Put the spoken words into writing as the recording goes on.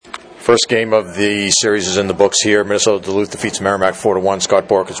First game of the series is in the books here. Minnesota Duluth defeats Merrimack 4-1. Scott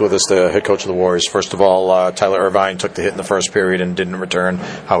Bork is with us, the head coach of the Warriors. First of all, Tyler Irvine took the hit in the first period and didn't return.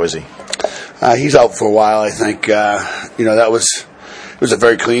 How is he? He's out for a while, I think. It was a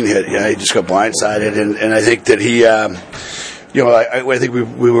very clean hit. Yeah, he just got blindsided, and I think that he, I think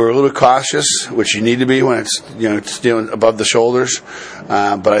we were a little cautious, which you need to be when it's dealing above the shoulders.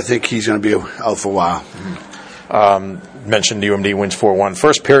 But I think he's going to be out for a while. Mentioned UMD wins 4-1.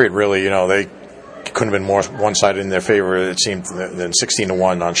 First period, really, they couldn't have been more one-sided in their favor, it seemed, than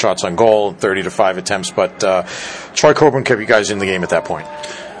 16-1 on shots on goal, 30-5 attempts. But Troy Coburn kept you guys in the game at that point.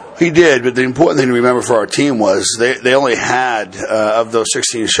 He did, but the important thing to remember for our team was they only had, of those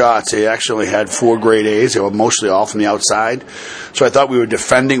 16 shots, they actually had 4 grade A's. They were mostly all from the outside. So I thought we were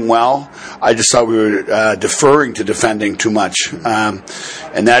defending well. I just thought we were deferring to defending too much.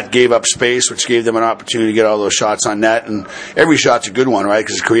 And that gave up space, which gave them an opportunity to get all those shots on net. And every shot's a good one, right,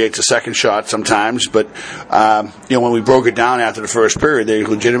 because it creates a second shot sometimes. But, when we broke it down after the first period, they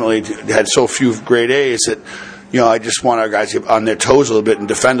legitimately had so few grade A's that I just want our guys to get on their toes a little bit and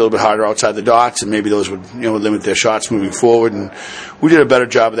defend a little bit harder outside the dots, and maybe those would limit their shots moving forward. And we did a better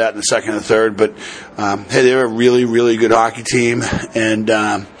job of that in the second and third. But they're a really, really good hockey team, and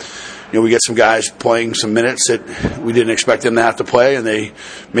we get some guys playing some minutes that we didn't expect them to have to play, and they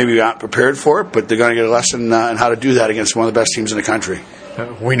maybe aren't prepared for it, but they're going to get a lesson on how to do that against one of the best teams in the country.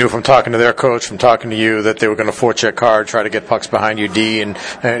 We knew from talking to their coach, from talking to you, that they were going to forecheck hard, try to get pucks behind you, D, and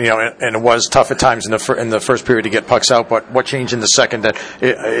it was tough at times in the first period to get pucks out. But what changed in the second? That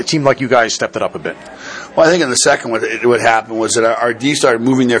it seemed like you guys stepped it up a bit. Well, I think in the second, what happened was that our D started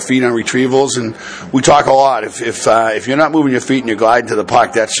moving their feet on retrievals, and we talk a lot. If you're not moving your feet and you're gliding to the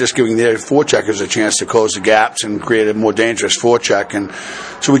puck, that's just giving their forecheckers a chance to close the gaps and create a more dangerous forecheck. And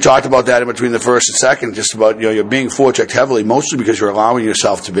so we talked about that in between the first and second, just about you're being forechecked heavily, mostly because you're allowing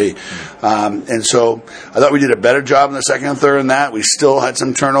yourself to be. And so I thought we did a better job in the second and third in that. We still had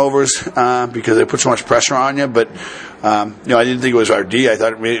some turnovers because they put so much pressure on you, but I didn't think it was our D. I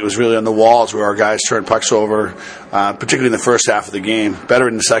thought it was really on the walls where our guys turned pucks over, particularly in the first half of the game. Better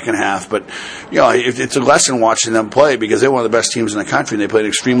in the second half, but it's a lesson watching them play because they're one of the best teams in the country, and they played an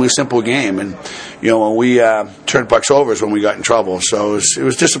extremely simple game. And when we turned pucks over is when we got in trouble. So it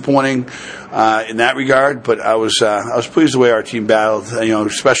was disappointing in that regard. But I was pleased the way our team battled.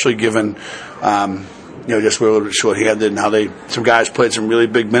 Especially given just we're a little bit short-handed and how some guys played some really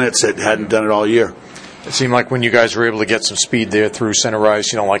big minutes that hadn't done it all year. It seemed like when you guys were able to get some speed there through center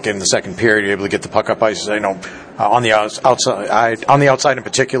ice, like in the second period, you're able to get the puck up ice. On the outside in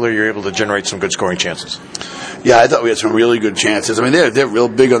particular, you're able to generate some good scoring chances. Yeah, I thought we had some really good chances. I mean, they're real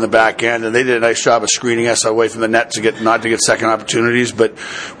big on the back end, and they did a nice job of screening us away from the net not to get second opportunities. But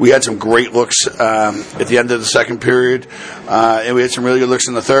we had some great looks at the end of the second period, and we had some really good looks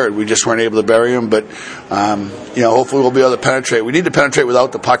in the third. We just weren't able to bury them, but hopefully we'll be able to penetrate. We need to penetrate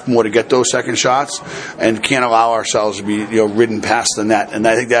without the puck more to get those second shots, and can't allow ourselves to be ridden past the net. And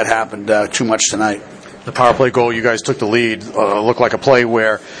I think that happened too much tonight. The power play goal, you guys took the lead, looked like a play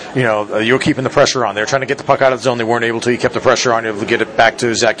where, you were keeping the pressure on. They were trying to get the puck out of the zone. They weren't able to. You kept the pressure on. You were able to get it back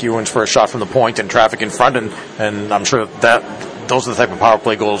to Zach Ewens for a shot from the point and traffic in front. And I'm sure that those are the type of power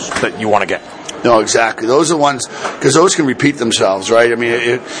play goals that you want to get. No, exactly. Those are the ones, because those can repeat themselves, right? I mean,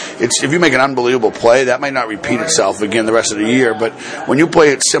 it's if you make an unbelievable play, that might not repeat itself again the rest of the year. But when you play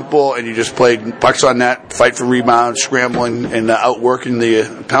it simple and you just play pucks on net, fight for rebounds, scrambling, and outworking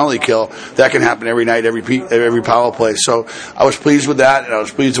the penalty kill, that can happen every night, every power play. So I was pleased with that, and I was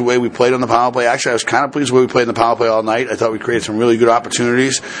pleased with the way we played on the power play. Actually, I was kind of pleased with the way we played in the power play all night. I thought we created some really good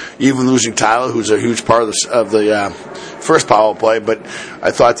opportunities, even losing Tyler, who's a huge part of the first power play. But I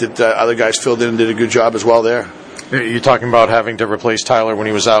thought that other guys filled in and did a good job as well there. You're talking about having to replace Tyler when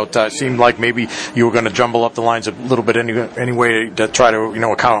he was out. It seemed like maybe you were going to jumble up the lines a little bit anyway to try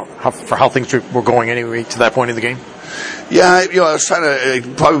to account for how things were going anyway to that point in the game. Yeah, I was trying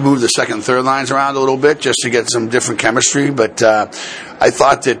to probably move the second and third lines around a little bit just to get some different chemistry. But I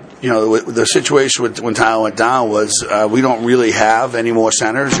thought that the situation when Tyler went down was we don't really have any more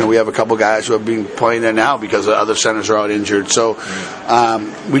centers. We have a couple guys who have been playing there now because the other centers are out injured. So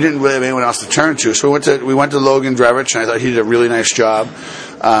we didn't really have anyone else to turn to. So we went to Logan Drevich, and I thought he did a really nice job.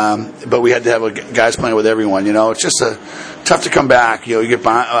 But we had to have guys playing with everyone. It's just tough to come back. You get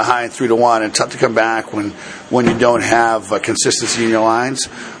behind 3-1, and tough to come back when you don't have consistency in your lines.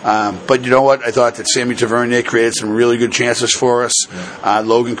 But you know what? I thought that Sammy Tavernier created some really good chances for us.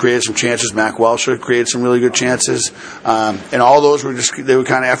 Logan created some chances. Mac Welcher created some really good chances. And all those they were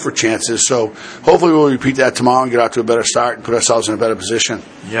kind of effort chances. So hopefully we'll repeat that tomorrow and get out to a better start and put ourselves in a better position.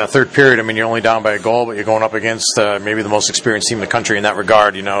 Yeah, third period, I mean, you're only down by a goal, but you're going up against maybe the most experienced team in the country in that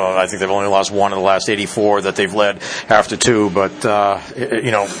regard. I think they've only lost one of the last 84 that they've led after two. But,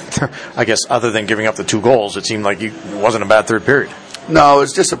 I guess other than giving up the 2 goals, it seemed like it wasn't a bad third period. No, it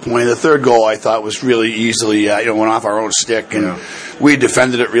was disappointing. The third goal, I thought, was really easily, went off our own stick, and we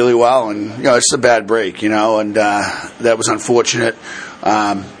defended it really well. And it's a bad break, and that was unfortunate.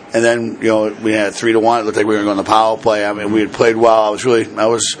 And then, we had 3-1. It looked like we were going to the power play. I mean, we had played well. I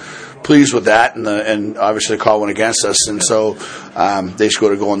was pleased with that, and obviously the call went against us, and so they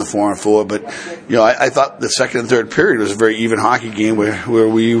scored a goal in the 4-on-4. But I thought the second and third period was a very even hockey game where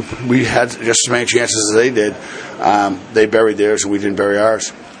we had just as many chances as they did. They buried theirs, and we didn't bury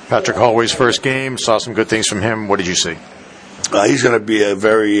ours. Patrick Holloway's first game, saw some good things from him. What did you see? He's going to be a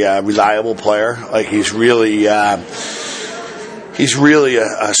very reliable player. Like he's really a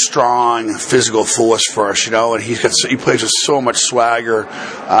strong physical force for us, and he plays with so much swagger.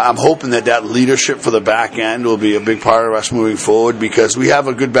 I'm hoping that leadership for the back end will be a big part of us moving forward, because we have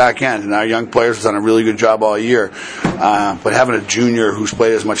a good back end, and our young players have done a really good job all year. But having a junior who's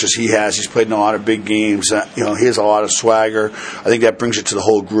played as much as he has, he's played in a lot of big games. He has a lot of swagger. I think that brings it to the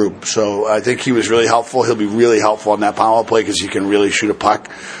whole group. So I think he was really helpful. He'll be really helpful on that power play because he can really shoot a puck.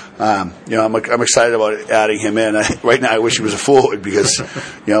 I'm excited about adding him in. Right now, I wish he was a forward because,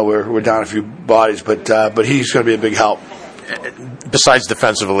 we're down a few bodies, but he's going to be a big help. Besides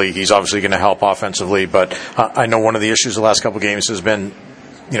defensively, he's obviously going to help offensively, but I know one of the issues the last couple of games has been,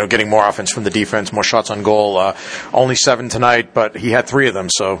 getting more offense from the defense, more shots on goal. Only 7 tonight, but he had 3 of them,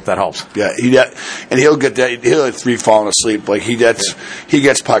 so that helps. Yeah, and he'll get that. He'll have 3 falling asleep. Like he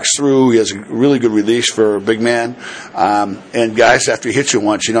gets pucks through. He has a really good release for a big man. And guys, after he hits you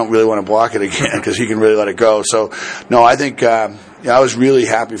once, you don't really want to block it again because he can really let it go. So, no, I think. I was really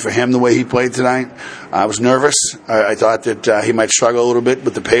happy for him the way he played tonight. I was nervous. I thought that he might struggle a little bit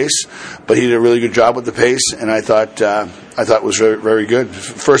with the pace, but he did a really good job with the pace, and I thought it was very, very good.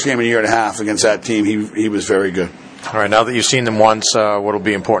 First game in a year and a half against that team, he was very good. All right, now that you've seen them once, what will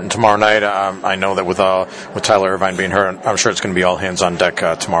be important tomorrow night? I know that with Tyler Irvine being hurt, I'm sure it's going to be all hands on deck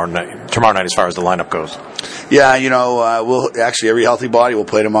tomorrow night as far as the lineup goes. Yeah, we'll actually every healthy body will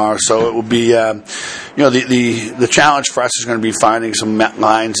play tomorrow, so it will be, the challenge for us is going to be finding some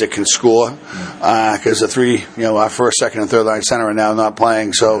lines that can score, because the 3, our first, second, and third line center are now not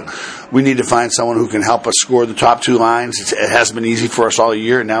playing, so we need to find someone who can help us score the top 2 lines. It hasn't been easy for us all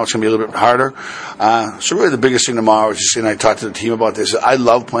year, and now it's going to be a little bit harder. So really the biggest thing tomorrow is just, and I talked to the team about this, I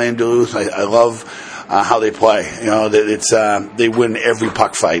love playing Duluth. I love how they play. They win every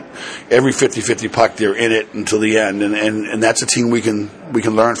puck fight. Every 50-50 puck, they're in it until the end, and that's a team we can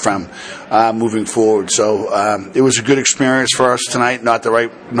learn from moving forward. So it was a good experience for us tonight. Not the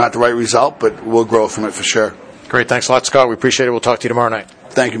right result, but we'll grow from it for sure. Great, thanks a lot, Scott. We appreciate it. We'll talk to you tomorrow night.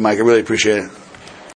 Thank you, Mike. I really appreciate it.